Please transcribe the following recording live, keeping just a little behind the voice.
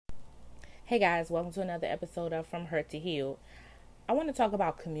Hey guys, welcome to another episode of From Hurt to Heal. I want to talk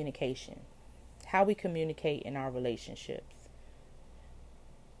about communication, how we communicate in our relationships.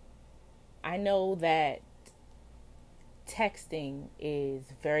 I know that texting is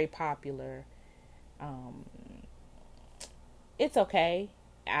very popular. Um, it's okay.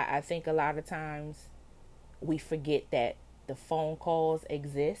 I think a lot of times we forget that the phone calls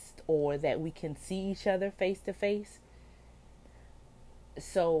exist or that we can see each other face to face.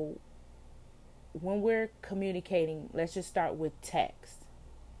 So when we're communicating, let's just start with text.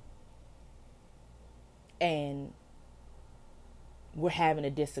 And we're having a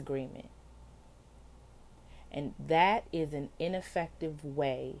disagreement. And that is an ineffective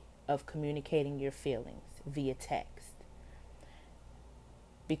way of communicating your feelings via text.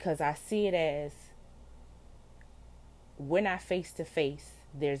 Because I see it as we're not face to face.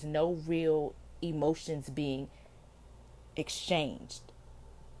 There's no real emotions being exchanged.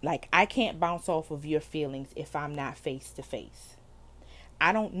 Like, I can't bounce off of your feelings if I'm not face to face.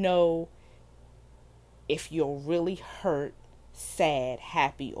 I don't know if you're really hurt, sad,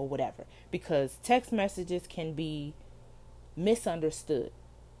 happy, or whatever. Because text messages can be misunderstood.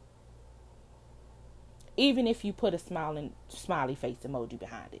 Even if you put a smiley face emoji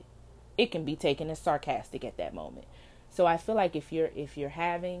behind it, it can be taken as sarcastic at that moment. So I feel like if you're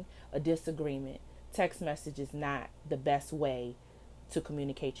having a disagreement, text message is not the best way to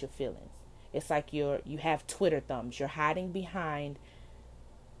communicate your feelings. It's like you have Twitter thumbs. You're hiding behind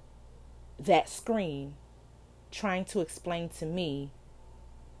that screen trying to explain to me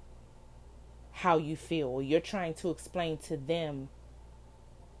how you feel, or you're trying to explain to them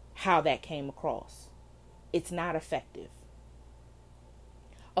how that came across. It's not effective.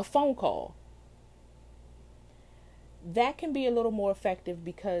 A phone call, that can be a little more effective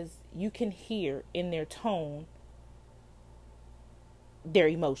because you can hear in their tone their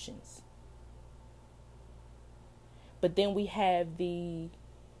emotions. But then we have the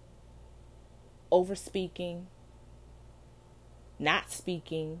over speaking, not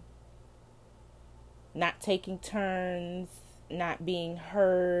speaking, not taking turns, not being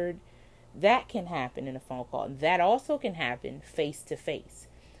heard. That can happen in a phone call. That also can happen face to face.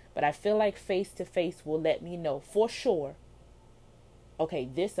 But I feel like face to face will let me know for sure, okay,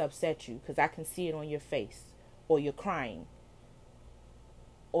 this upset you because I can see it on your face, or you're crying,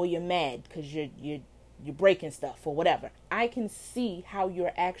 or you're mad because you're breaking stuff or whatever. I can see how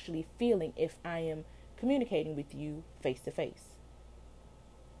you're actually feeling if I am communicating with you face to face.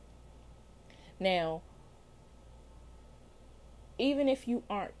 Now, even if you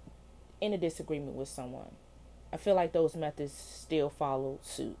aren't in a disagreement with someone, I feel like those methods still follow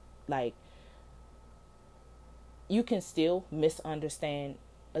suit. Like, you can still misunderstand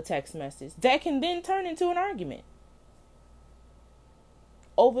a text message that can then turn into an argument.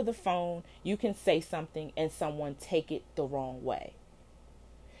 Over the phone, you can say something and someone take it the wrong way.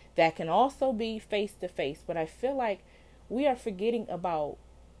 That can also be face to face, but I feel like we are forgetting about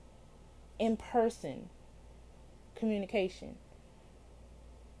in-person communication.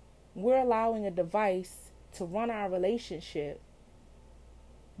 We're allowing a device to run our relationship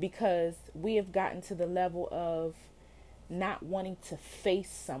because we have gotten to the level of not wanting to face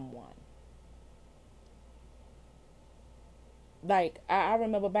someone. Like, I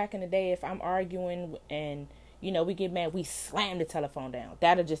remember back in the day, if I'm arguing and, we get mad, we slam the telephone down.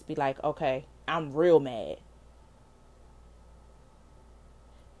 That'll just be like, okay, I'm real mad.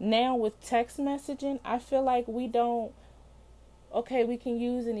 Now with text messaging, I feel like we don't, okay, we can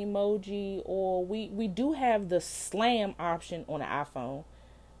use an emoji, or we do have the slam option on the iPhone,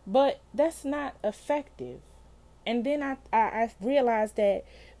 but that's not effective. And then I realized that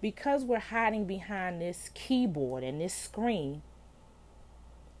because we're hiding behind this keyboard and this screen,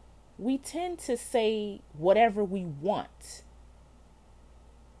 we tend to say whatever we want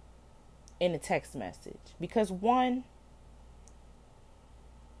in a text message. Because one,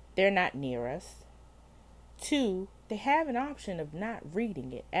 they're not near us. Two, they have an option of not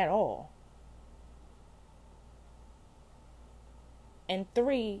reading it at all. And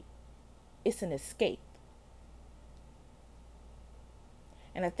three, it's an escape.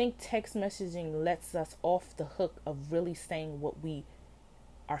 And I think text messaging lets us off the hook of really saying what we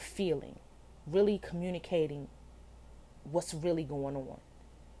are feeling, really communicating what's really going on.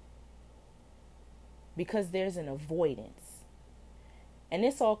 Because there's an avoidance. And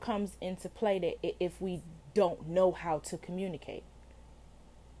this all comes into play that if we don't know how to communicate.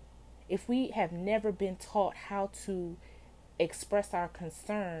 If we have never been taught how to express our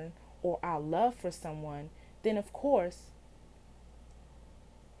concern or our love for someone, then of course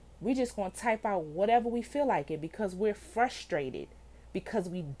we just going to type out whatever we feel like it because we're frustrated because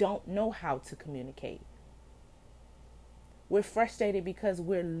we don't know how to communicate. We're frustrated because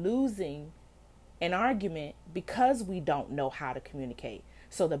we're losing an argument because we don't know how to communicate.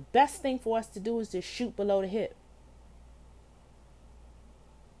 So the best thing for us to do is just shoot below the hip.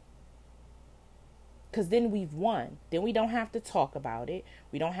 Because then we've won. Then we don't have to talk about it.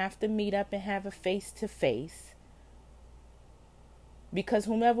 We don't have to meet up and have a face-to-face. Because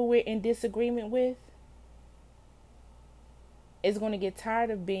whomever we're in disagreement with is going to get tired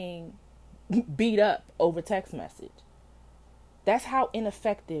of being beat up over text message. That's how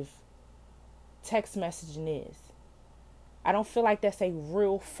ineffective text messaging is. I don't feel like that's a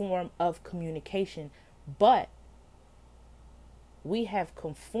real form of communication, but we have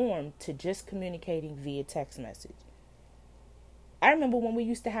conformed to just communicating via text message. I remember when we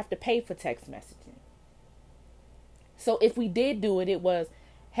used to have to pay for text messaging. So if we did do it, it was,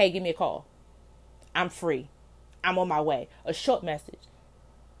 hey, give me a call. I'm free. I'm on my way. A short message.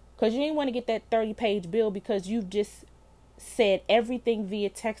 Because you didn't want to get that 30-page bill because you've just said everything via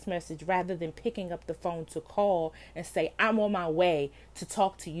text message rather than picking up the phone to call and say, I'm on my way to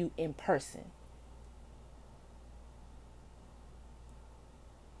talk to you in person.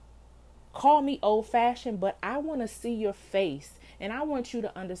 Call me old-fashioned, but I want to see your face and I want you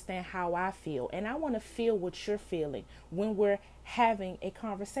to understand how I feel. And I want to feel what you're feeling when we're having a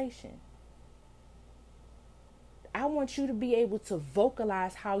conversation. I want you to be able to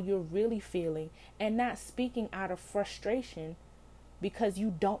vocalize how you're really feeling and not speaking out of frustration because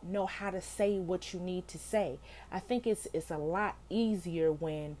you don't know how to say what you need to say. I think it's a lot easier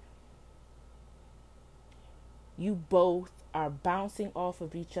when you both are bouncing off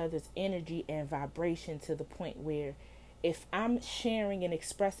of each other's energy and vibration to the point where if I'm sharing and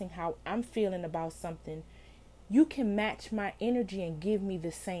expressing how I'm feeling about something, you can match my energy and give me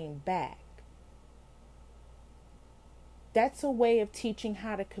the same back. That's a way of teaching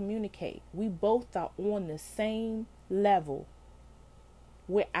how to communicate. We both are on the same level.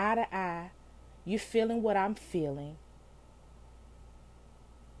 We're eye to eye. You're feeling what I'm feeling.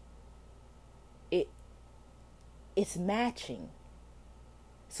 It's matching.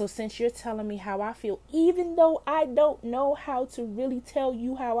 So since you're telling me how I feel, even though I don't know how to really tell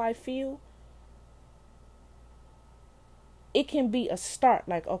you how I feel, it can be a start.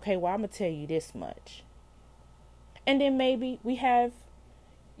 Like, okay, well, I'm going to tell you this much. And then maybe we have,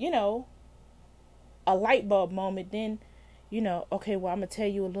 a light bulb moment. Then, okay, well, I'm going to tell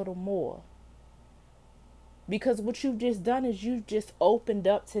you a little more. Because what you've just done is you've just opened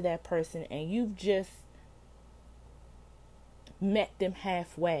up to that person and you've just met them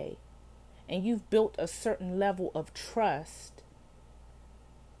halfway. And you've built a certain level of trust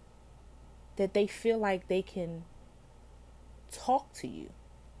that they feel like they can talk to you.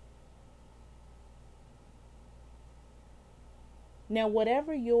 Now,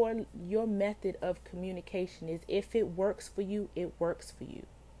 whatever your method of communication is, if it works for you, it works for you.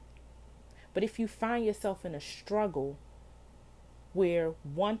 But if you find yourself in a struggle where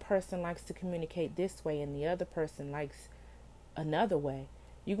one person likes to communicate this way and the other person likes another way,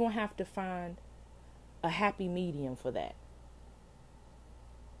 you're going to have to find a happy medium for that.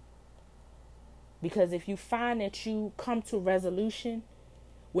 Because if you find that you come to resolution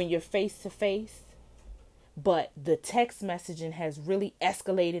when you're face to face, but the text messaging has really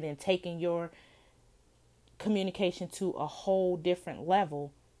escalated and taken your communication to a whole different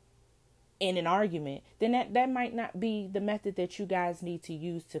level in an argument, then that might not be the method that you guys need to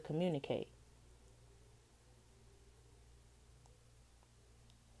use to communicate.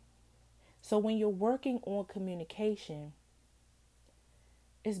 So when you're working on communication,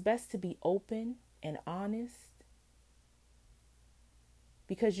 it's best to be open and honest,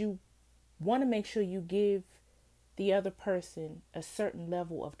 because you want to make sure you give the other person a certain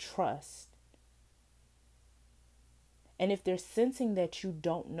level of trust. And if they're sensing that you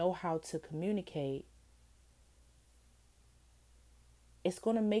don't know how to communicate, it's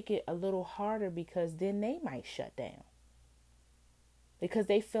going to make it a little harder, because then they might shut down. Because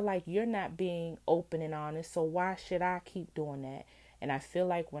they feel like you're not being open and honest, so why should I keep doing that? And I feel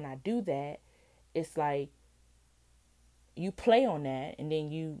like when I do that, it's like you play on that and then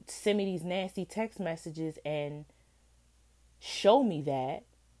you send me these nasty text messages and show me that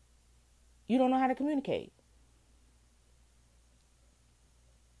you don't know how to communicate.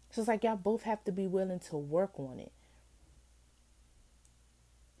 So it's like y'all both have to be willing to work on it.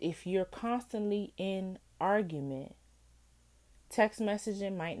 If you're constantly in argument, text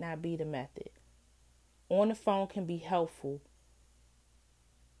messaging might not be the method. On the phone can be helpful.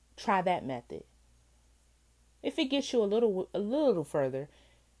 Try that method. If it gets you a little further,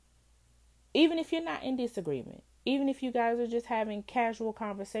 even if you're not in disagreement, Even if you guys are just having casual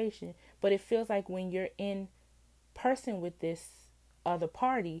conversation, but it feels like when you're in person with this other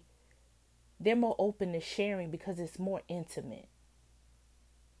party, they're more open to sharing because it's more intimate.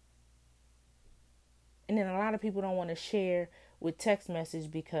 And then a lot of people don't want to share with text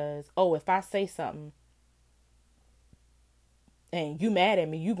message because, oh, if I say something and you mad at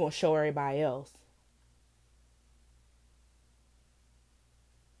me, you gonna show everybody else.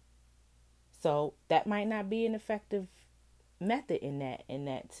 So that might not be an effective method in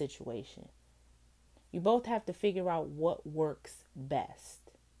that situation. You both have to figure out what works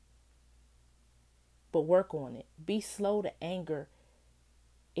best. But work on it. Be slow to anger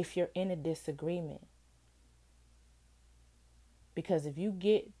if you're in a disagreement. Because if you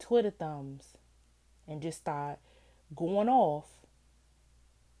get Twitter thumbs and just start going off,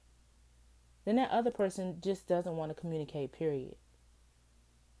 then that other person just doesn't want to communicate, period.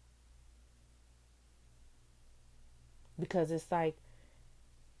 Because it's like,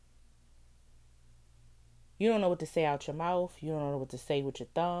 you don't know what to say out your mouth. You don't know what to say with your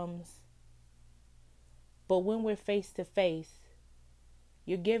thumbs. But when we're face to face,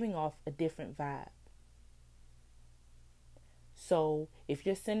 you're giving off a different vibe. So if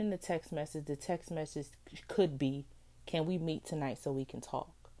you're sending the text message could be, can we meet tonight so we can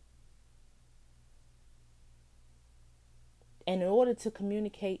talk? And in order to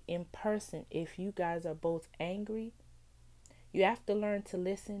communicate in person, if you guys are both angry, you have to learn to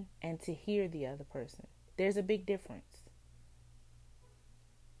listen and to hear the other person. There's a big difference.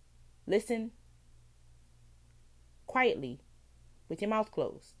 Listen quietly with your mouth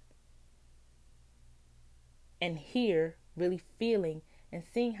closed. And hear, really feeling and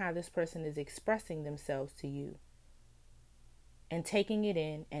seeing how this person is expressing themselves to you. And taking it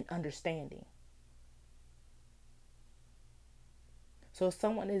in and understanding. So if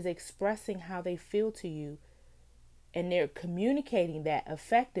someone is expressing how they feel to you and they're communicating that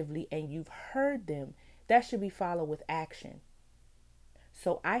effectively and you've heard them, that should be followed with action.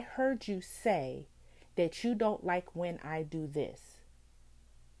 So I heard you say that you don't like when I do this.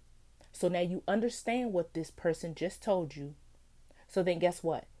 So now you understand what this person just told you. So then guess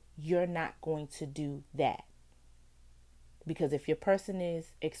what? You're not going to do that. Because if your person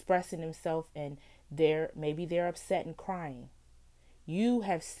is expressing himself and maybe they're upset and crying, you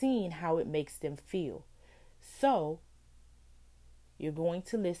have seen how it makes them feel. So you're going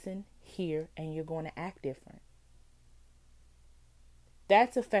to listen, hear, and you're going to act different.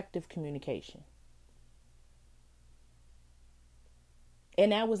 That's effective communication.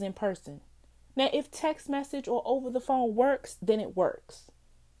 And that was in person. Now, if text message or over the phone works, then it works.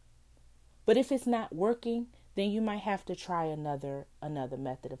 But if it's not working, then you might have to try another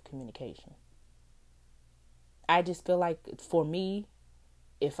method of communication. I just feel like for me,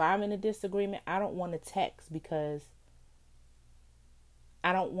 if I'm in a disagreement, I don't want to text because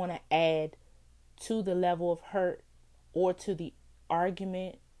I don't want to add to the level of hurt or to the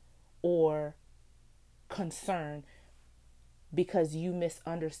argument or concern because you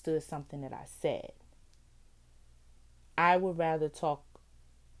misunderstood something that I said. I would rather talk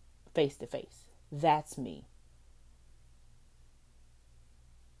face to face. That's me.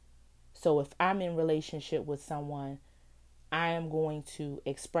 So if I'm in relationship with someone, I am going to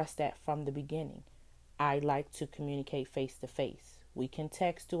express that from the beginning. I like to communicate face to face. We can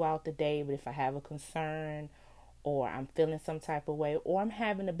text throughout the day, but if I have a concern or I'm feeling some type of way or I'm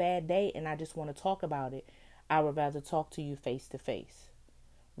having a bad day and I just want to talk about it, I would rather talk to you face to face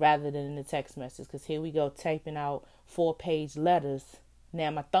rather than in the text message. Because here we go typing out 4-page letters. Now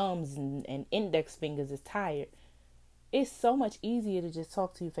my thumbs and index fingers is tired. It's so much easier to just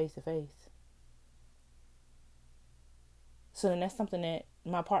talk to you face to face. So then that's something that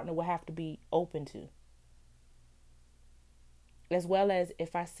my partner will have to be open to. As well as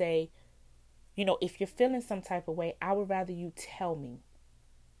if I say, if you're feeling some type of way, I would rather you tell me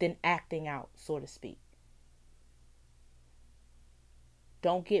than acting out, so to speak.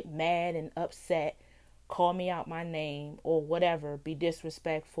 Don't get mad and upset, call me out my name or whatever, be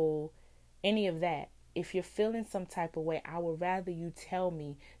disrespectful, any of that. If you're feeling some type of way, I would rather you tell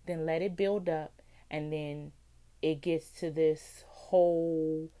me than let it build up and then it gets to this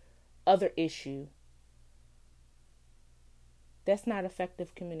whole other issue. That's not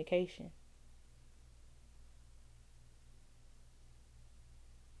effective communication.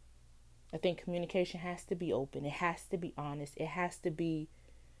 I think communication has to be open. It has to be honest. It has to be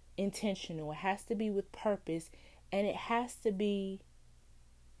intentional. It has to be with purpose. And it has to be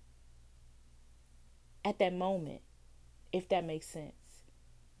at that moment, if that makes sense.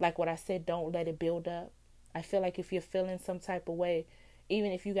 Like what I said, don't let it build up. I feel like if you're feeling some type of way,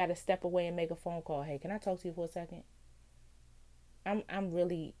 Even if you got to step away and make a phone call, hey, can I talk to you for a second? I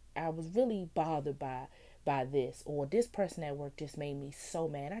was really bothered by this, or this person at work just made me so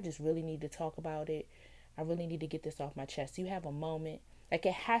mad. I just really need to talk about it. I really need to get this off my chest. You have a moment. Like,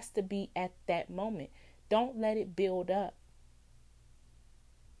 it has to be at that moment. Don't let it build up.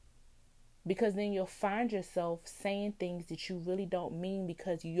 Because then you'll find yourself saying things that you really don't mean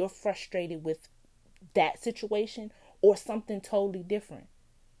because you're frustrated with that situation or something totally different.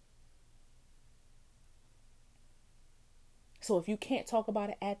 So if you can't talk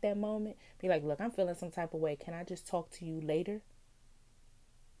about it at that moment, be like, look, I'm feeling some type of way. Can I just talk to you later?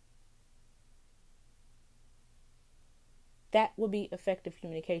 That would be effective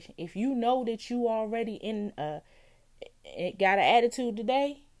communication. If you know that you already got an attitude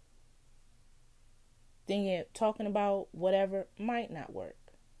today, then you're talking about whatever might not work.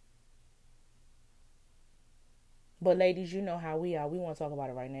 But ladies, you know how we are. We want to talk about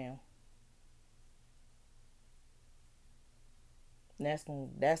it right now. That's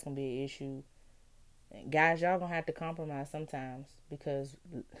gonna be an issue. And guys, y'all gonna have to compromise sometimes, because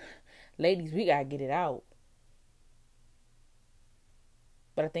ladies, we gotta get it out.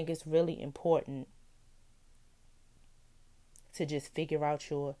 But I think it's really important to just figure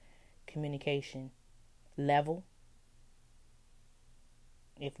out your communication level.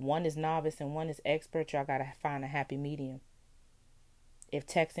 If one is novice and one is expert, y'all gotta find a happy medium. If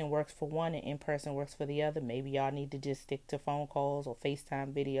texting works for one and in-person works for the other, maybe y'all need to just stick to phone calls or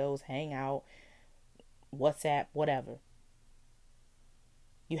FaceTime videos, hang out, WhatsApp, whatever.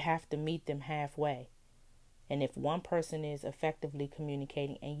 You have to meet them halfway. And if one person is effectively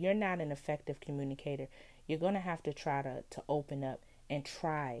communicating and you're not an effective communicator, you're going to have to try to open up and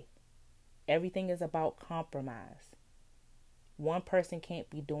try. Everything is about compromise. One person can't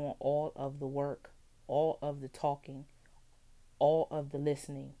be doing all of the work, all of the talking, all of the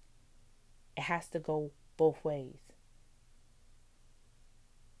listening. It has to go both ways.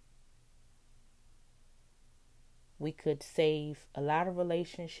 We could save a lot of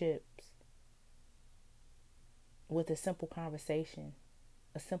relationships with a simple conversation,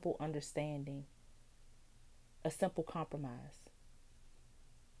 a simple understanding, a simple compromise.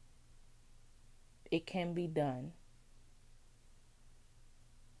 It can be done.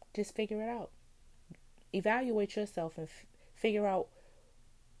 Just figure it out. Evaluate yourself and figure out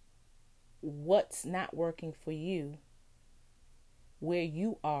what's not working for you, where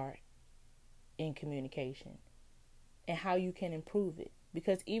you are in communication, and how you can improve it.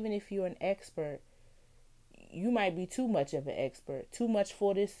 Because even if you're an expert, you might be too much of an expert, too much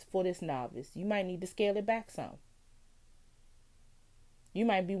for this novice. You might need to scale it back some. You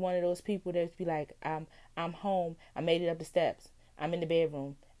might be one of those people that be like, I'm home, I made it up the steps, I'm in the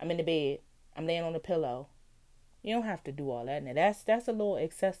bedroom, I'm in the bed, I'm laying on the pillow. You don't have to do all that. Now that's a little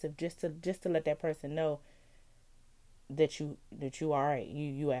excessive, just to let that person know that you all right,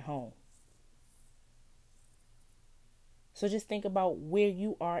 you at home. So just think about where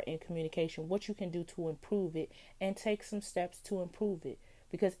you are in communication, what you can do to improve it, and take some steps to improve it.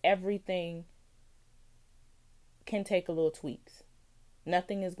 Because everything can take a little tweaks.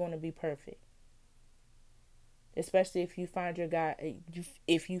 Nothing is going to be perfect. Especially if you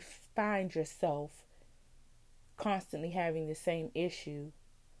find yourself constantly having the same issue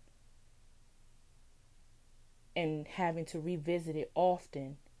and having to revisit it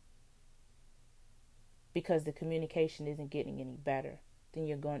often because the communication isn't getting any better, then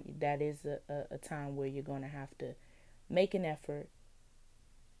that is a time where you're going to have to make an effort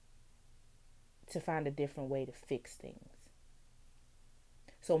to find a different way to fix things.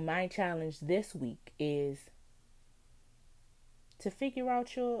 So my challenge this week is to figure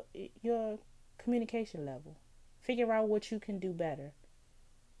out your communication level. Figure out what you can do better.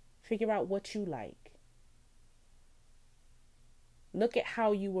 Figure out what you like. Look at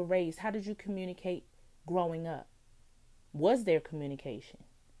how you were raised. How did you communicate growing up? Was there communication?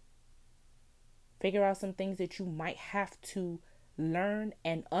 Figure out some things that you might have to learn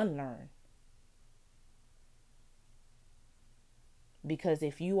and unlearn. Because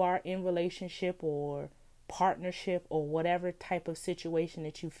if you are in relationship or partnership or whatever type of situation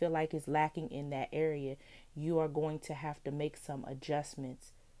that you feel like is lacking in that area, you are going to have to make some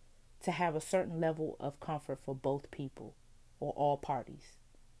adjustments to have a certain level of comfort for both people or all parties.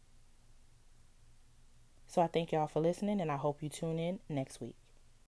 So I thank y'all for listening, and I hope you tune in next week.